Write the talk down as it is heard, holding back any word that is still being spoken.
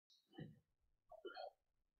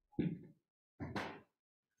Okay.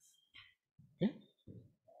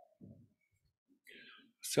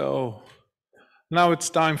 So now it's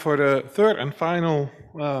time for the third and final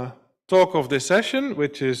talk of this session,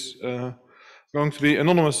 which is going to be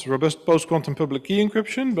Anonymous Robust Post-Quantum Public Key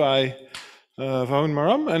Encryption by Varun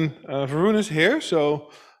Maram. And Varun is here, so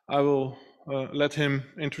I will let him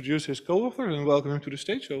introduce his co-authors and welcome him to the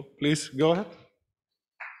stage. So please go ahead.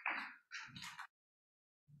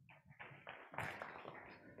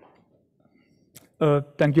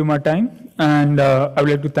 Thank you, Martijn, and I would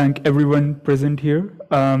like to thank everyone present here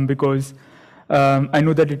because I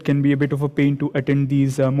know that it can be a bit of a pain to attend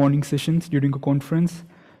these morning sessions during a conference.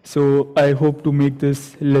 So I hope to make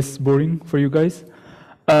this less boring for you guys.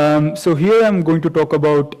 So here I'm going to talk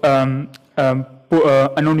about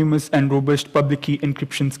anonymous and robust public key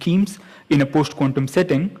encryption schemes in a post-quantum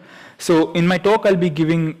setting. So in my talk, I'll be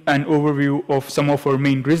giving an overview of some of our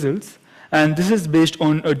main results. And this is based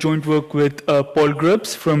on a joint work with Paul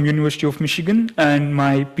Grubbs from University of Michigan and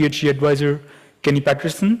my PhD advisor, Kenneth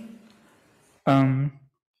Paterson.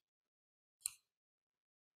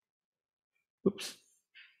 Oops.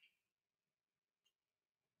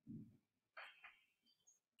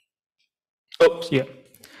 Oops,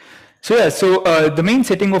 yeah. So the main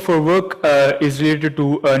setting of our work is related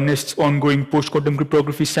to NIST's ongoing post-quantum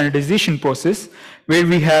cryptography standardization process, where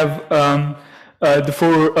we have the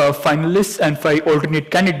 4 finalists and 5 alternate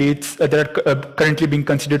candidates that are currently being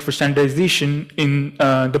considered for standardization in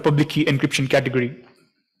the public key encryption category.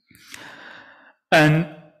 And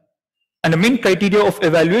the main criteria of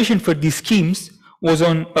evaluation for these schemes was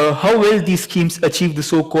on how well these schemes achieve the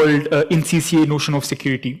so-called in-CCA notion of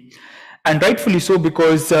security. And rightfully so,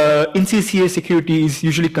 because in-CCA security is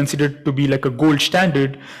usually considered to be like a gold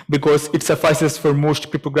standard because it suffices for most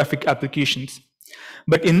cryptographic applications.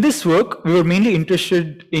 But in this work, we were mainly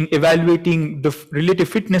interested in evaluating the relative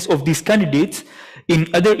fitness of these candidates in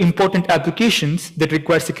other important applications that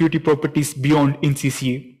require security properties beyond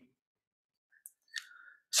in-CCA.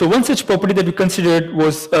 So one such property that we considered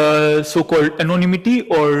was so-called anonymity,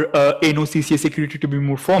 or ANO-CCA security to be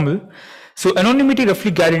more formal. So anonymity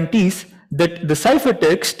roughly guarantees that the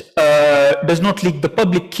ciphertext does not leak the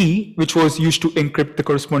public key, which was used to encrypt the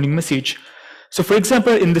corresponding message. So for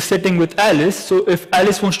example, in the setting with Alice, so if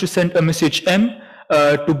Alice wants to send a message M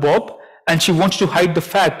to Bob, and she wants to hide the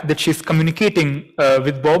fact that she's communicating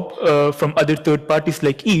with Bob from other third parties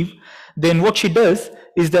like Eve, then what she does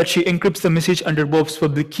is that she encrypts the message under Bob's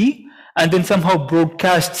public key and then somehow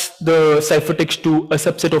broadcasts the ciphertext to a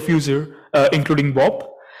subset of user, including Bob,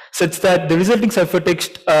 such that the resulting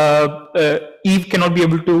ciphertext, Eve cannot be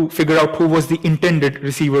able to figure out who was the intended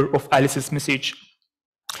receiver of Alice's message.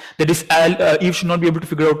 That is, Eve should not be able to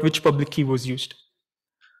figure out which public key was used.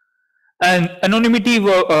 And anonymity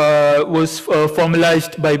was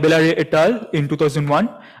formalized by Bellaria et al. In 2001,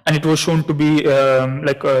 and it was shown to be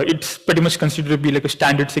it's pretty much considered to be like a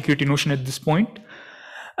standard security notion at this point.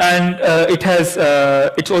 And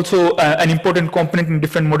it's also an important component in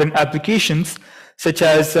different modern applications, such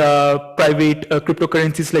as private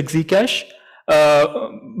cryptocurrencies like Zcash.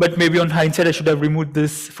 But maybe on hindsight, I should have removed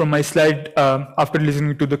this from my slide after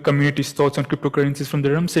listening to the community's thoughts on cryptocurrencies from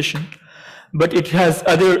the RAM session. But it has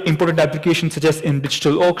other important applications, such as in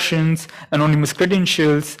digital auctions, anonymous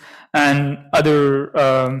credentials, and other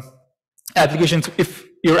applications. If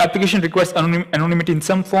your application requires anonymity in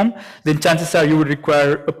some form, then chances are you would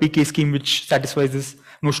require a PK scheme which satisfies this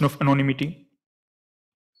notion of anonymity.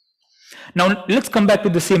 Now, let's come back to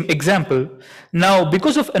the same example. Now,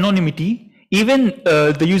 because of anonymity, even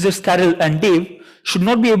the users Carol and Dave should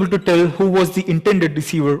not be able to tell who was the intended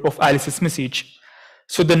receiver of Alice's message.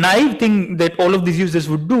 So the naive thing that all of these users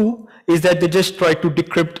would do is that they just try to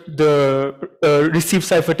decrypt the received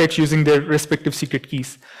ciphertext using their respective secret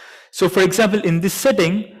keys. So for example, in this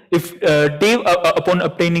setting, if Dave, upon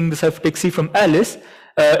obtaining the ciphertext C from Alice,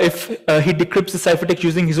 if he decrypts the ciphertext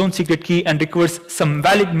using his own secret key and recovers some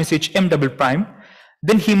valid message M double prime,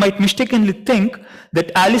 then he might mistakenly think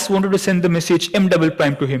that Alice wanted to send the message M double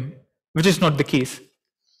prime to him, which is not the case.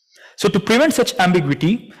 So to prevent such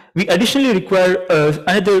ambiguity, we additionally require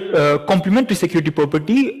another complementary security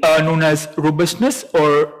property known as robustness,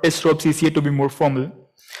 or SROB-CCA to be more formal.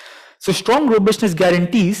 So strong robustness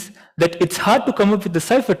guarantees that it's hard to come up with the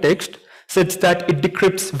ciphertext such that it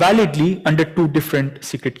decrypts validly under 2 different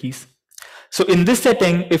secret keys. So in this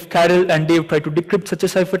setting, if Carol and Dave try to decrypt such a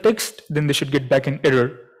ciphertext, then they should get back an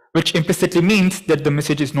error, which implicitly means that the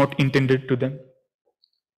message is not intended to them.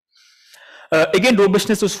 Again,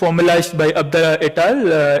 robustness was formalized by Abdallah et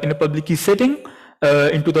al. In a public key setting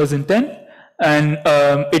in 2010. And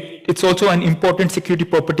it's also an important security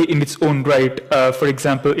property in its own right, for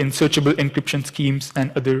example, in searchable encryption schemes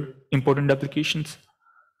and other important applications.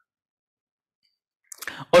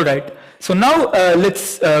 All right, so now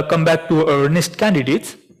let's come back to our NIST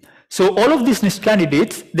candidates. So all of these NIST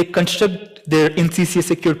candidates, they construct their NCCA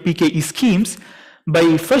secure PKE schemes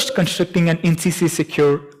by first constructing an NCCA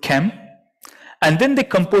secure KEM, and then they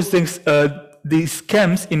compose these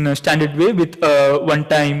KEMs in a standard way with a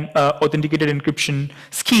one-time authenticated encryption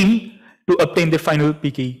scheme to obtain their final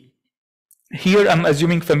PKE. Here I'm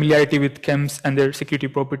assuming familiarity with KEMs and their security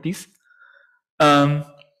properties. And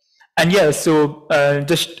yeah, so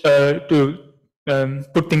just to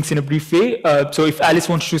put things in a brief way, so if Alice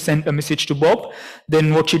wants to send a message to Bob,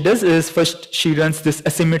 then what she does is first she runs this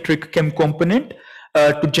asymmetric KEM component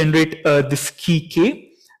to generate this key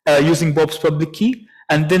K using Bob's public key,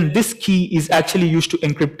 and then this key is actually used to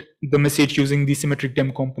encrypt the message using the symmetric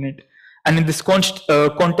DEM component. And in this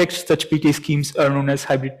context, such PK schemes are known as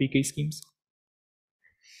hybrid PK schemes.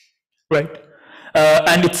 Right.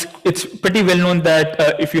 And it's pretty well known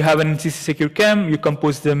that if you have an NCC secure KEM, you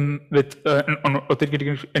compose them with an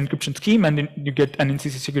authenticated encryption scheme, and then you get an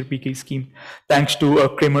NCC secure PK scheme, thanks to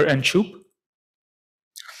Kramer and Shoup.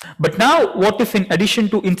 But now, what if in addition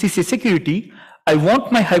to NCC security, I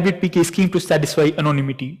want my hybrid PK scheme to satisfy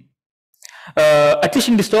anonymity? At least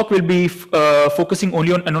in this talk, we'll be focusing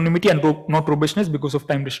only on anonymity and not robustness because of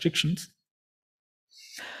time restrictions.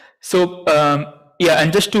 So, yeah,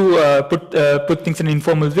 and just to put things in an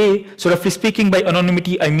informal way, so roughly speaking, by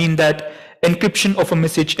anonymity, I mean that encryption of a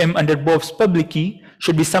message M under Bob's public key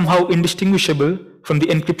should be somehow indistinguishable from the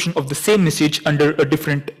encryption of the same message under a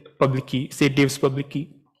different public key, say Dave's public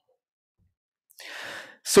key.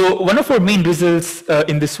 So one of our main results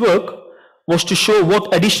in this work was to show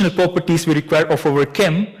what additional properties we require of our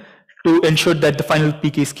KEM to ensure that the final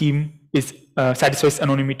PK scheme is satisfies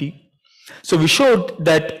anonymity. So we showed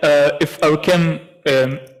that if our KEM,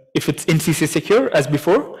 if it's NCC secure as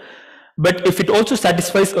before, but if it also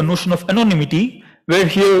satisfies a notion of anonymity, where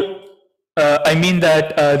here I mean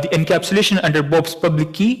that the encapsulation under Bob's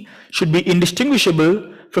public key should be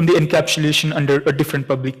indistinguishable from the encapsulation under a different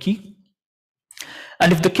public key.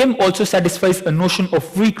 And if the KEM also satisfies a notion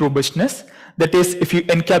of weak robustness, that is, if you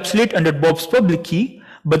encapsulate under Bob's public key,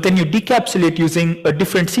 but then you decapsulate using a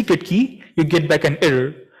different secret key, you get back an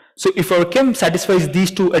error. So if our KEM satisfies these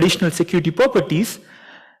two additional security properties,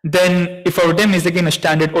 then if our DEM is again a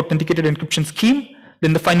standard authenticated encryption scheme,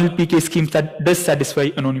 then the final PK scheme does satisfy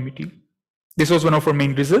anonymity. This was one of our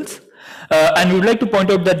main results. And we would like to point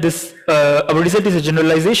out that this our result is a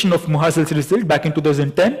generalization of Muhasel's result back in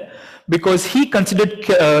 2010, because he considered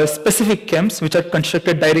specific KEMs which are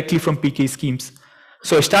constructed directly from PK schemes.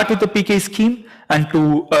 So I start with the PK scheme, and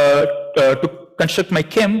to construct my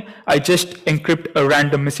KEM, I just encrypt a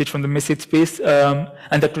random message from the message space, and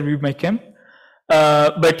that will be my KEM.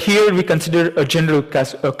 But here we consider a general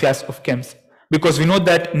class of KEMs, because we know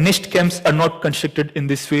that NIST KEMs are not constructed in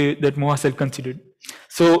this way that Muhasel considered.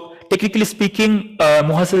 So technically speaking,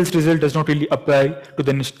 Muhasel's result does not really apply to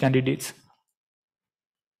the NIST candidates.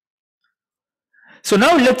 So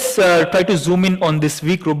now let's try to zoom in on this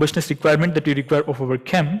weak robustness requirement that we require of our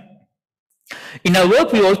KEM. In our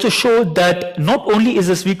work, we also showed that not only is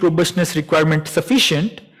this weak robustness requirement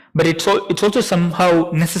sufficient, but it's also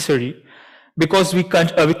somehow necessary, because we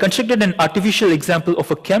constructed an artificial example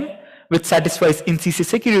of a KEM which satisfies NCC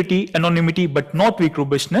security, anonymity, but not weak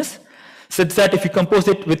robustness, such that if you compose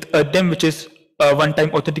it with a DEM which is a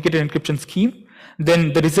one-time authenticated encryption scheme,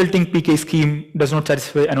 then the resulting PK scheme does not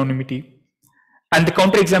satisfy anonymity. And the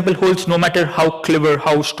counterexample holds no matter how clever,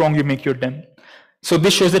 how strong you make your DEM. So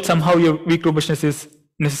this shows that somehow your weak robustness is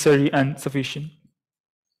necessary and sufficient.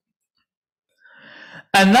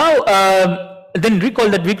 And now, then recall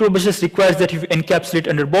that weak robustness requires that if you encapsulate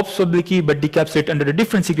under Bob's public key but decapsulate under a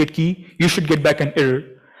different secret key, you should get back an error.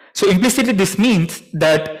 So implicitly this means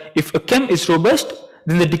that if a KEM is robust,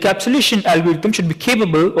 then the decapsulation algorithm should be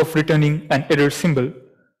capable of returning an error symbol.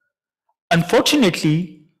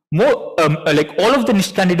 Unfortunately, like all of the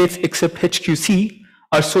NIST candidates except HQC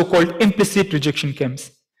are so-called implicit rejection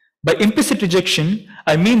KEMs. By implicit rejection,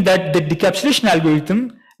 I mean that the decapsulation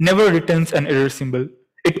algorithm never returns an error symbol.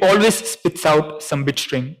 It always spits out some bit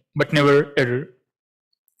string, but never error.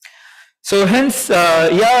 So hence,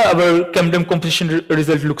 yeah, our KEM-DEM composition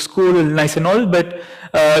result looks cool, nice and all, but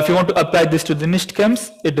if you want to apply this to the NIST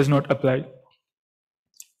KEMs, it does not apply.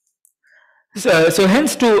 So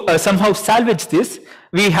hence, to somehow salvage this,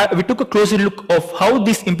 we took a closer look of how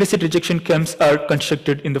these implicit rejection KEMs are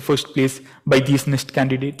constructed in the first place by these NIST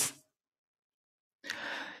candidates.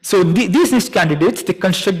 So these NIST candidates, they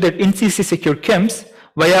construct their NCC secure chems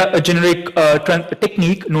via a generic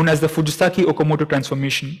technique known as the Fujisaki-Okamoto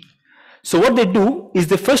transformation. So what they do is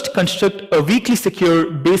they first construct a weakly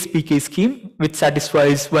secure base PK scheme which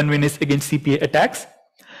satisfies one witness against CPA attacks.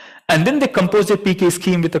 And then they compose their PK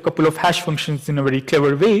scheme with a couple of hash functions in a very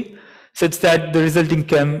clever way, such that the resulting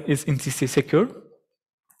chem is NCC secure.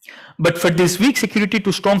 But for this weak security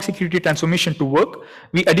to strong security transformation to work,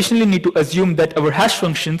 we additionally need to assume that our hash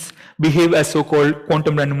functions behave as so-called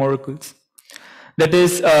quantum random oracles. That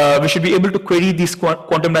is, we should be able to query these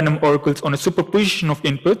quantum random oracles on a superposition of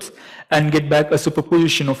inputs and get back a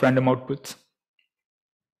superposition of random outputs.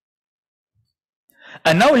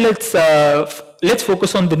 And now let's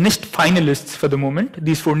focus on the NIST finalists for the moment,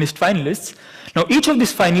 these 4 NIST finalists. Now each of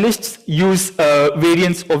these finalists use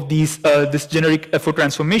variants of this generic FO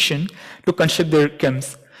transformation to construct their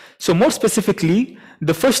chems. So more specifically,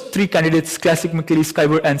 the first 3 candidates, Classic, McLeese,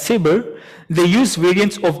 Skyber, and Saber, they use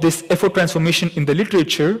variants of this FO transformation in the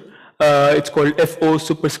literature. It's called FO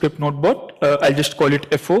superscript not bot. I'll just call it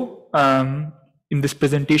FO in this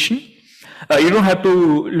presentation. You don't have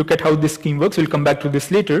to look at how this scheme works. We'll come back to this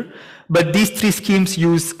later. But these 3 schemes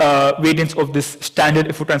use variants of this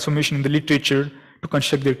standard FO transformation in the literature to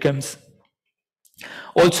construct their chems.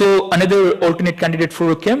 Also, another alternate candidate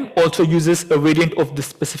for a chem also uses a variant of this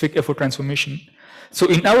specific FO transformation. So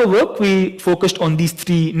in our work, we focused on these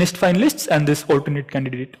 3 NIST finalists and this alternate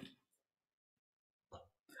candidate.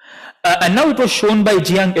 And now it was shown by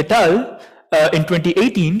Jiang et al. In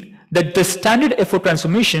 2018 that the standard FO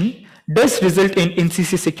transformation does result in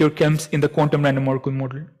NCC secure chems in the quantum random oracle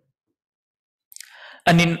model.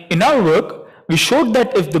 And in our work, we showed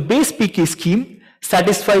that if the base PK scheme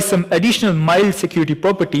satisfies some additional mild security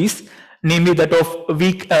properties, namely that of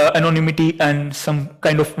weak anonymity and some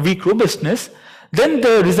kind of weak robustness, then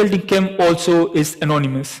the resulting chem also is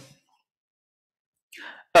anonymous.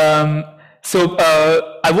 So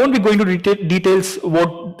I won't be going to details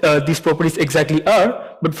what these properties exactly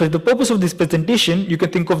are, but for the purpose of this presentation, you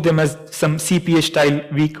can think of them as some CPA style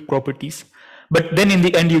weak properties. But then in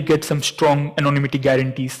the end, you get some strong anonymity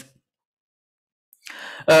guarantees.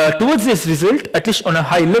 Towards this result, at least on a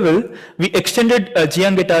high level, we extended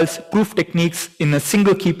Jiang et al.'s proof techniques in a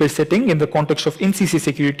single key pair setting in the context of NCC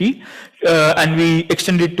security, and we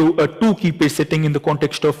extended to a 2 key pair setting in the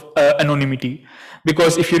context of anonymity.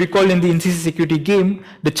 Because if you recall in the NCC security game,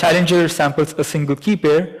 the challenger samples a single key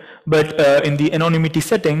pair, but in the anonymity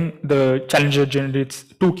setting, the challenger generates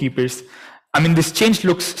 2 key pairs. I mean, this change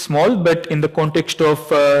looks small, but in the context of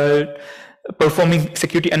performing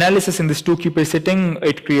security analysis in this 2 key pair setting,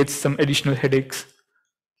 it creates some additional headaches.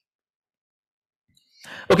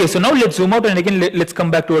 Okay, so now let's zoom out and again let's come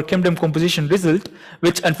back to our chem-dem composition result,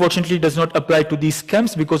 which unfortunately does not apply to these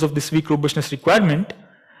chems because of this weak robustness requirement.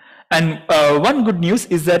 And one good news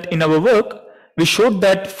is that in our work, we showed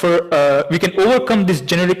that we can overcome this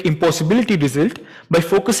generic impossibility result by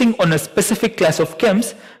focusing on a specific class of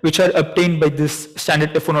chems which are obtained by this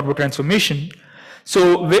standard FO transformation.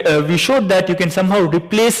 So we showed that you can somehow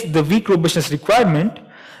replace the weak robustness requirement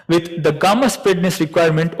with the gamma spreadness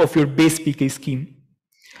requirement of your base PK scheme.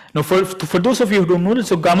 Now, for those of you who don't know,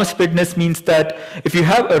 so gamma spreadness means that if you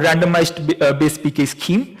have a randomized base PK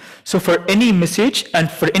scheme, so for any message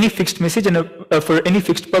and for any fixed message and for any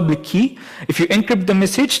fixed public key, if you encrypt the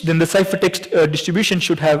message, then the ciphertext distribution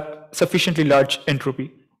should have sufficiently large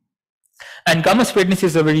entropy. And gamma spreadness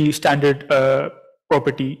is a very standard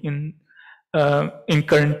property in the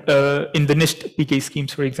NIST PK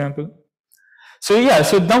schemes, for example. So yeah,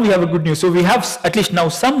 so now we have a good news. So we have at least now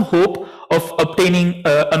some hope of obtaining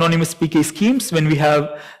anonymous PK schemes when we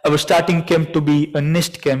have our starting chem to be a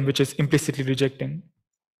NIST chem, which is implicitly rejecting.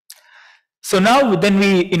 So now then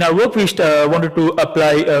in our work, we wanted to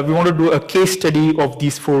apply, we want to do a case study of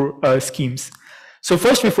these 4 schemes. So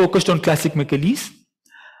first we focused on classic McLeese.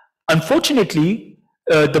 Unfortunately,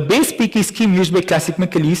 the base PK scheme used by classic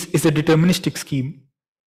McLeese is a deterministic scheme.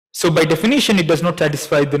 So by definition, it does not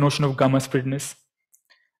satisfy the notion of gamma spreadness.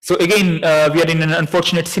 So again, we are in an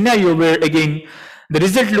unfortunate scenario where again, the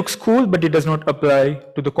result looks cool, but it does not apply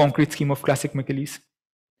to the concrete scheme of classic McLeese.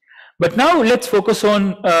 But now let's focus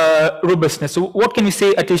on robustness. So what can we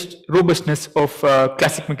say at least robustness of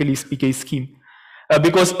classic McLeese PK scheme?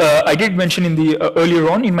 Because I did mention in the earlier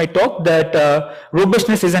on in my talk that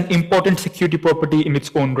robustness is an important security property in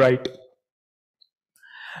its own right.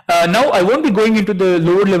 Now I won't be going into the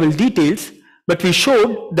lower level details, but we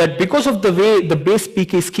showed that because of the way the base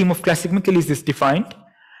PK scheme of classic McLeese is defined,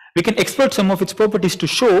 we can exploit some of its properties to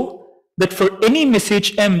show that for any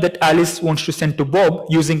message M that Alice wants to send to Bob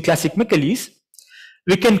using classic McLeese,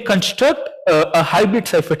 we can construct a hybrid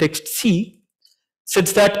ciphertext C,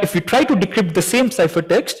 such that if we try to decrypt the same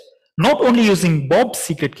ciphertext, not only using Bob's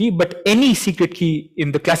secret key, but any secret key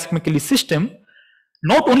in the classic McEllis system,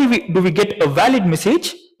 not only do we get a valid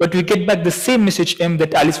message, but we get back the same message M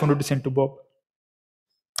that Alice wanted to send to Bob.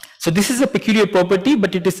 So this is a peculiar property,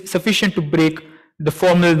 but it is sufficient to break the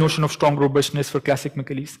formal notion of strong robustness for classic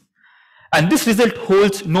McEllis. And this result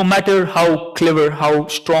holds no matter how clever, how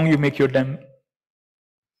strong you make your DEM.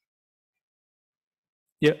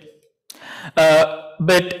 Yeah.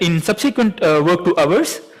 But in subsequent work to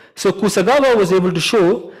ours, so Kusagawa was able to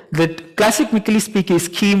show that classic McEllis PK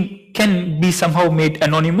scheme can be somehow made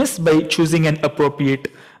anonymous by choosing an appropriate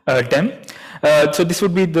DEM. So this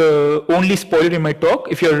would be the only spoiler in my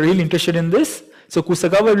talk. If you're really interested in this, so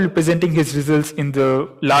Kusagawa will be presenting his results in the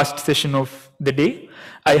last session of the day.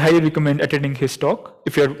 I highly recommend attending his talk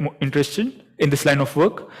if you're interested in this line of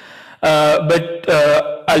work. But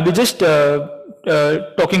I'll be just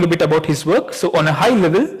talking a bit about his work. So on a high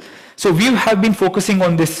level, so we have been focusing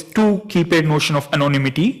on this two key pair notion of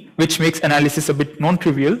anonymity, which makes analysis a bit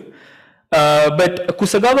non-trivial. But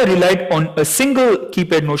Kusagawa relied on a single key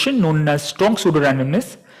pair notion known as strong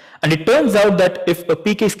pseudo-randomness. And it turns out that if a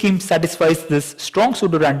PK scheme satisfies this strong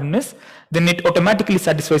pseudo-randomness, then it automatically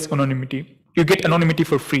satisfies anonymity. You get anonymity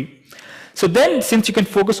for free. So then, since you can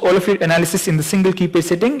focus all of your analysis in the single key pair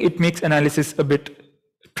setting, it makes analysis a bit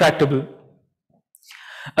tractable.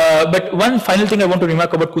 But one final thing I want to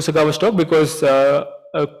remark about Kusagawa's talk, because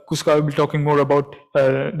Kusagawa will be talking more about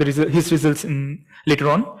his results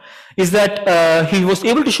later on, is that he was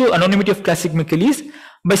able to show anonymity of classic McEllis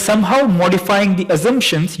by somehow modifying the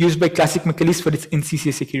assumptions used by classic McEllis for its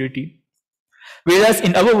in-CCA security. Whereas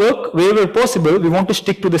in our work, wherever possible, we want to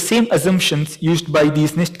stick to the same assumptions used by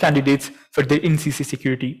these NIST candidates for their in-CCA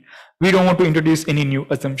security. We don't want to introduce any new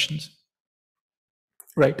assumptions.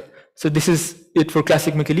 Right. So this is it for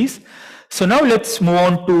classic McEllis. So now let's move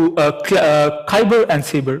on to Kyber and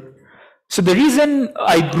Sabre. So the reason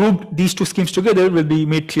I grouped these two schemes together will be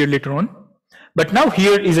made clear later on. But now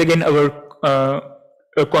here is again our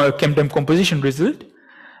ChemDem composition result.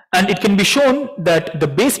 And it can be shown that the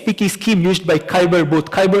base PK scheme used by Kyber,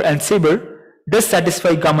 both Kyber and Sabre, does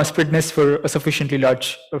satisfy gamma spreadness for a sufficiently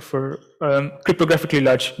large, cryptographically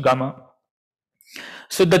large gamma.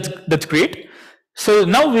 So that's great. So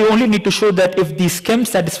now we only need to show that if these schemes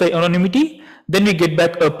satisfy anonymity, then we get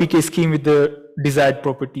back a PK scheme with the desired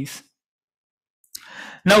properties.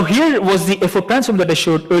 Now here was the effort transform that I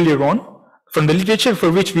showed earlier on from the literature,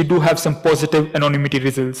 for which we do have some positive anonymity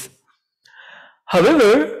results.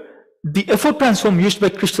 However, the effort transform used by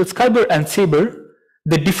crystals Kyber and Sabre,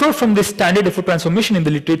 they differ from the standard effort transformation in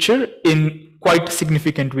the literature in quite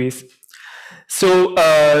significant ways. So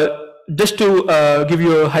just to give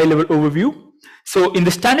you a high level overview, so in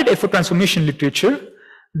the standard effort transformation literature,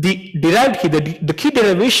 the derived key, the key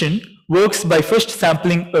derivation works by first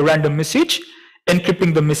sampling a random message,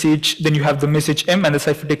 encrypting the message, then you have the message M and the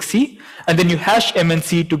ciphertext C, and then you hash M and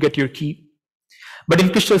C to get your key. But in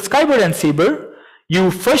crystals Kyber and Sabre, you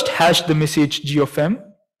first hash the message G of M,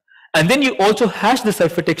 and then you also hash the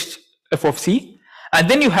ciphertext F of C, and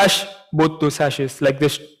then you hash both those hashes. Like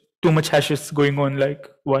there's too much hashes going on, like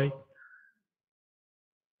why?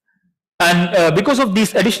 And because of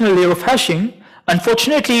this additional layer of hashing,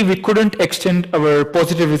 unfortunately, we couldn't extend our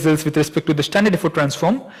positive results with respect to the standard effort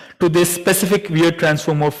transform to this specific weird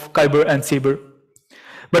transform of Kyber and Sabre.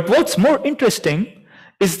 But what's more interesting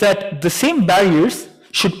is that the same barriers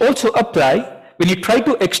should also apply when you try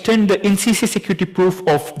to extend the in-CC security proof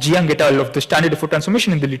of Jiang et al. Of the standard effort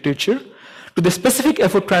transformation in the literature to the specific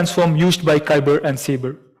effort transform used by Kyber and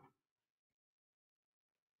Sabre.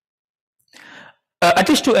 At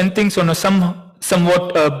least to end things on a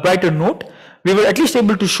somewhat brighter note, we were at least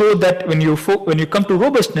able to show that when you come to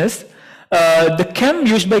robustness, the chem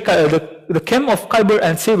used by the chem of Kyber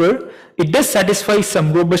and Sabre, it does satisfy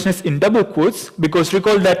some robustness in double quotes, because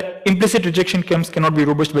recall that implicit rejection chems cannot be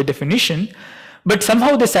robust by definition, but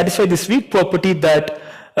somehow they satisfy this weak property that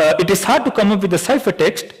it is hard to come up with a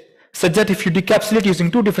ciphertext such that if you decapsulate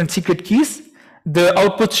using two different secret keys, the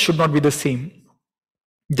outputs should not be the same.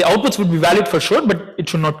 The outputs would be valid for sure, but it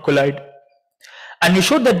should not collide. And we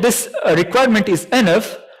showed that this requirement is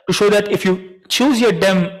enough to show that if you choose your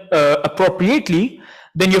DEM appropriately,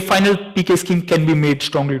 then your final PK scheme can be made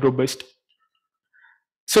strongly robust.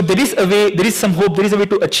 So there is a way, there is some hope, there is a way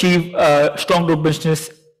to achieve strong robustness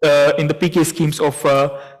in the PK schemes of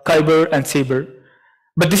Kyber and Sabre.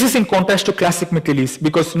 But this is in contrast to classic McEllis,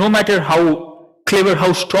 because no matter how clever,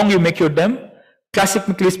 how strong you make your DEM, classic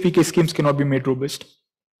McEllis PK schemes cannot be made robust.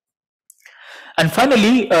 And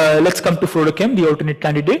finally, let's come to Frodochem, the alternate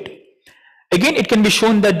candidate. Again, it can be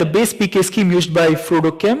shown that the base PK scheme used by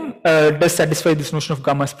FrodoChem does satisfy this notion of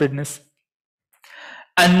gamma spreadness.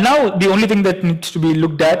 And now the only thing that needs to be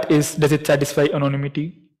looked at is, does it satisfy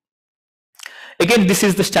anonymity? Again, this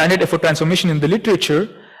is the standard FO transformation in the literature,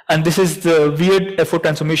 and this is the weird FO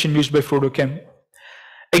transformation used by FrodoChem.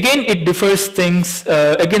 Again, it differs things.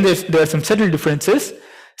 Again, there are some subtle differences.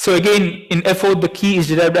 So again, in FO, the key is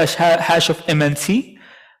derived as hash of M and C.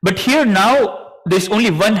 But here now, there's only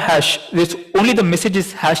one hash. There's only the message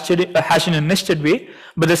is hashed in a nested way,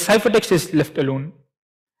 but the ciphertext is left alone.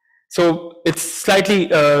 So it's slightly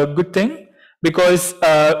a good thing because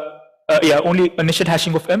only a nested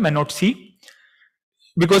hashing of M and not C.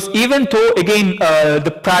 Because even though, again,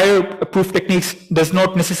 the prior proof techniques does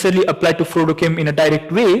not necessarily apply to FrodoChem in a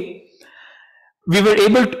direct way, we were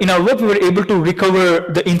able to, in our work, we were able to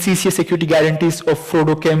recover the in-CCS security guarantees of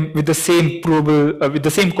FrodoChem with the same provable, with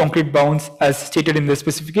the same concrete bounds as stated in the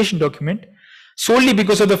specification document, solely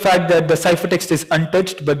because of the fact that the ciphertext is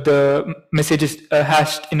untouched, but the message is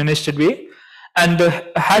hashed in a nested way, and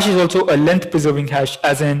the hash is also a length-preserving hash,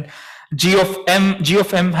 as in G of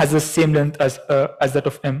M has the same length as that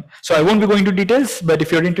of M. So I won't be going into details, but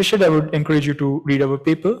if you're interested, I would encourage you to read our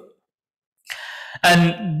paper.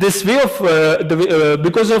 And this way of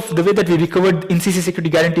because of the way that we recovered in-CC security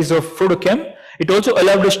guarantees of FrodoChem, it also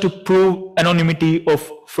allowed us to prove anonymity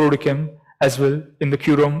of FrodoChem as well in the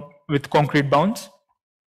QROM with concrete bounds.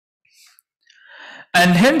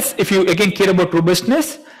 And hence, if you again care about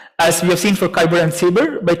robustness, as we have seen for Kyber and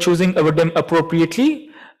Saber, by choosing our DEM appropriately,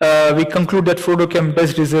 we conclude that FrodoChem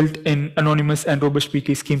does result in anonymous and robust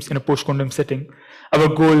PK schemes in a post-quantum setting, our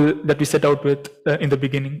goal that we set out with in the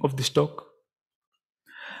beginning of this talk.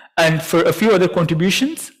 And for a few other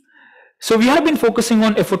contributions, so we have been focusing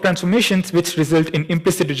on FO transformations which result in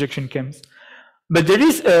implicit rejection chems. But there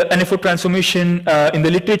is an FO transformation in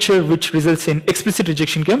the literature which results in explicit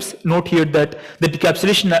rejection chems. Note here that the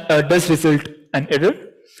decapsulation does result an error,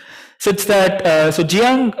 such that so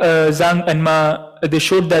Jiang, Zhang, and Ma, they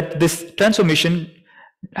showed that this transformation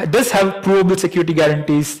does have provable security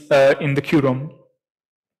guarantees in the QROM.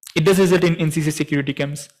 It does result in NCC security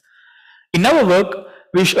chems. In our work,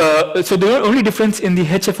 so the only difference in the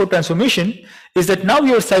HFO transformation is that now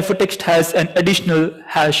your ciphertext has an additional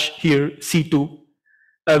hash here, C2,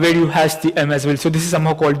 where you hash the M as well. So this is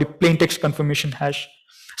somehow called the plain text confirmation hash.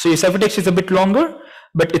 So your ciphertext is a bit longer,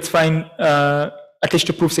 but it's fine, at least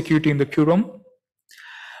to prove security in the QROM.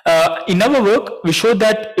 In our work, we showed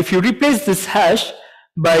that if you replace this hash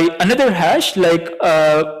by another hash, like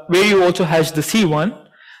where you also hash the C1,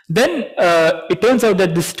 then it turns out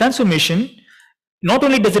that this transformation, not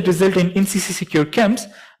only does it result in NCC secure chems,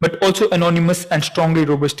 but also anonymous and strongly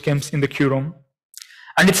robust chems in the QROM.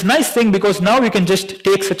 And it's a nice thing because now we can just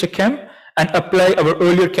take such a chem and apply our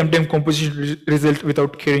earlier chem-dem composition result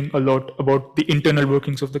without caring a lot about the internal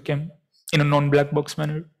workings of the chem in a non-black box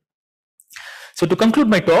manner. So to conclude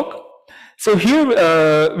my talk, so here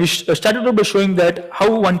we started out by showing that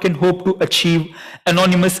how one can hope to achieve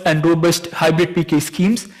anonymous and robust hybrid PK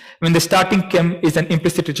schemes when the starting chem is an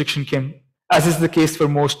implicit rejection chem, as is the case for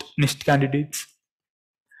most NIST candidates.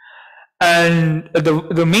 And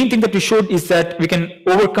the main thing that we showed is that we can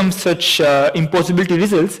overcome such impossibility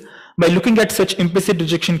results by looking at such implicit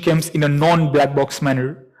rejection chems in a non-black box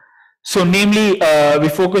manner. So namely, we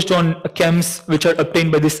focused on chems which are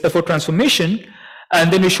obtained by this FO transformation,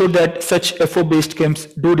 and then we showed that such FO-based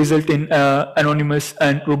chems do result in anonymous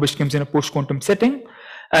and robust chems in a post-quantum setting,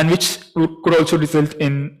 and which could also result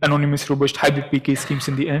in anonymous robust hybrid PK schemes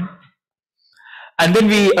in the end. And then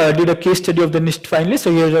we did a case study of the NIST finalists.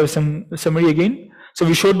 So here's some summary again. So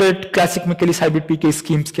we showed that classic Michaelis hybrid PK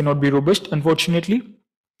schemes cannot be robust, unfortunately,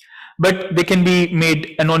 but they can be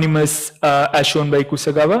made anonymous as shown by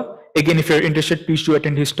Kusagawa. Again, if you're interested, please do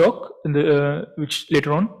attend his talk, in the, which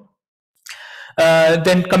later on.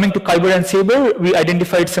 Then coming to Kyber and Saber, we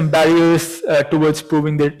identified some barriers towards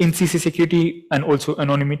proving their in-CC security and also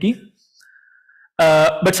anonymity.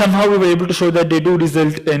 But somehow we were able to show that they do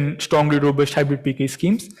result in strongly robust hybrid PK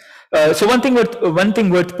schemes. So one thing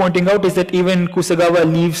worth pointing out is that even Kusagawa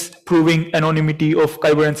leaves proving anonymity of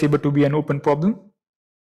Kyber and Saber to be an open problem.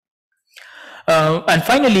 And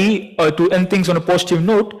finally, to end things on a positive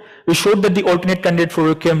note, we showed that the alternate candidate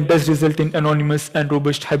for chem does result in anonymous and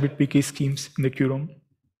robust hybrid PK schemes in the QROM.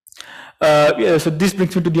 Yeah, so this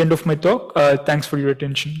brings me to the end of my talk. Thanks for your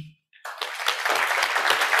attention.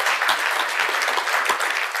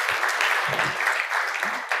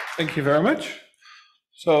 Thank you very much.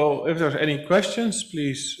 So if there's any questions,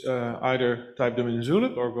 please either type them in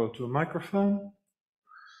Zulip or go to a microphone.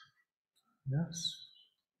 Yes.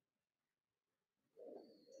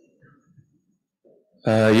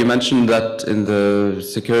 You mentioned that in the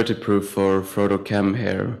security proof for FrodoChem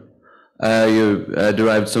here, you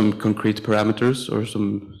derived some concrete parameters or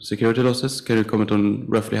some security losses. Can you comment on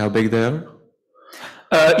roughly how big they are?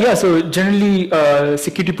 Yeah, so generally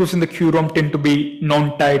security proofs in the QROM tend to be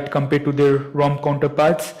non-tight compared to their ROM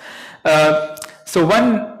counterparts. So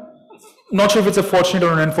one, not sure if it's a fortunate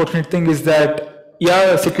or an unfortunate thing, is that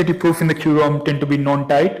yeah, security proof in the QROM tend to be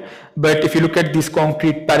non-tight, but if you look at these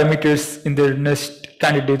concrete parameters in their NIST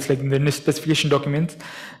candidates, like in the NIST specification documents,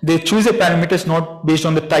 they choose the parameters not based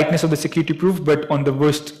on the tightness of the security proof, but on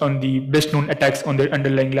the best known attacks on their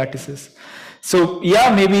underlying lattices. So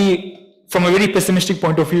yeah, maybe from a very pessimistic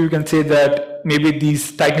point of view, you can say that maybe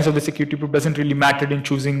these tightness of the security proof doesn't really matter in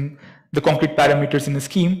choosing the concrete parameters in the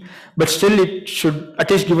scheme, but still it should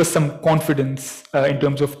at least give us some confidence in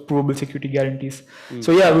terms of provable security guarantees.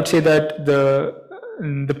 So yeah, I would say that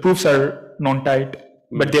the proofs are non-tight,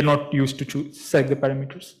 but they're not used to select the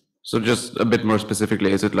parameters. So just a bit more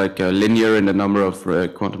specifically, is it like linear in the number of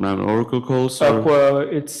quantum random oracle calls? Or?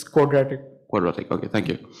 It's quadratic. Quadratic, okay, thank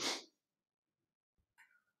you.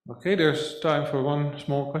 Okay, there's time for one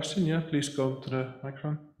small question. Yeah, please go to the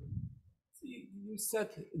microphone. You said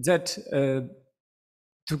that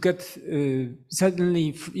to get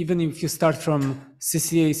certainly, even if you start from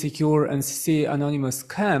CCA secure and CCA anonymous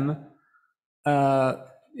CAM,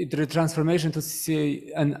 the transformation to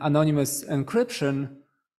CCA and anonymous encryption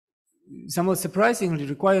somewhat surprisingly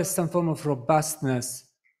requires some form of robustness.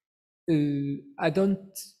 I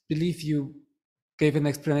don't believe you gave an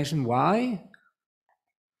explanation why.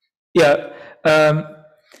 Yeah.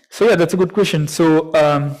 So yeah, that's a good question. So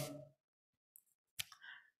I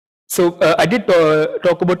did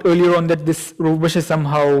talk about earlier on that this robustness is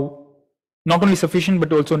somehow not only sufficient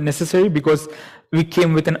but also necessary, because we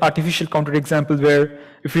came with an artificial counterexample where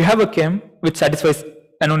if you have a CAM which satisfies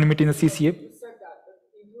anonymity in the CCA,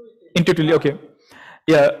 intuitively, okay,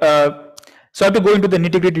 yeah. So I have to go into the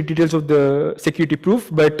nitty-gritty details of the security proof,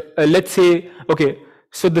 but let's say, okay,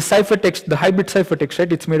 so the ciphertext, the hybrid ciphertext,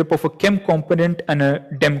 right? It's made up of a CHEM component and a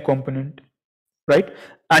DEM component, right?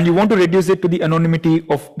 And you want to reduce it to the anonymity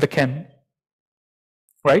of the CHEM,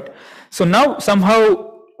 right? So now somehow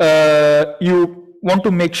you want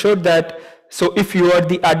to make sure that, so if you are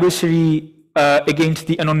the adversary against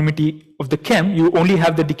the anonymity of the CHEM, you only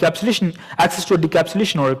have the decapsulation, access to a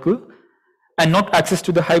decapsulation oracle and not access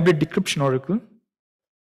to the hybrid decryption oracle.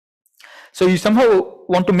 So you somehow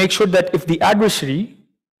want to make sure that if the adversary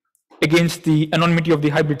against the anonymity of the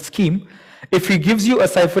hybrid scheme, if he gives you a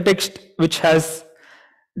ciphertext which has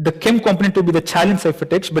the CHEM component to be the challenge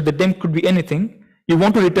ciphertext, but the DEM could be anything, you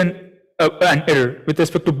want to return an error with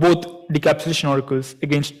respect to both decapsulation oracles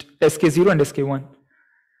against SK0 and SK1.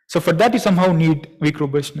 So for that, you somehow need weak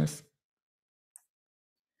robustness.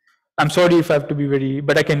 I'm sorry if I have to be very,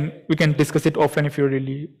 but we can discuss it offline if you're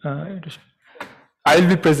really interested. I'll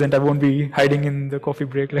be present. I won't be hiding in the coffee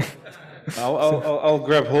break. I'll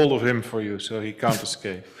grab hold of him for you so he can't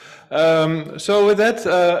escape. So with that,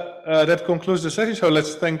 that concludes the session. So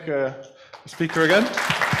let's thank the speaker again.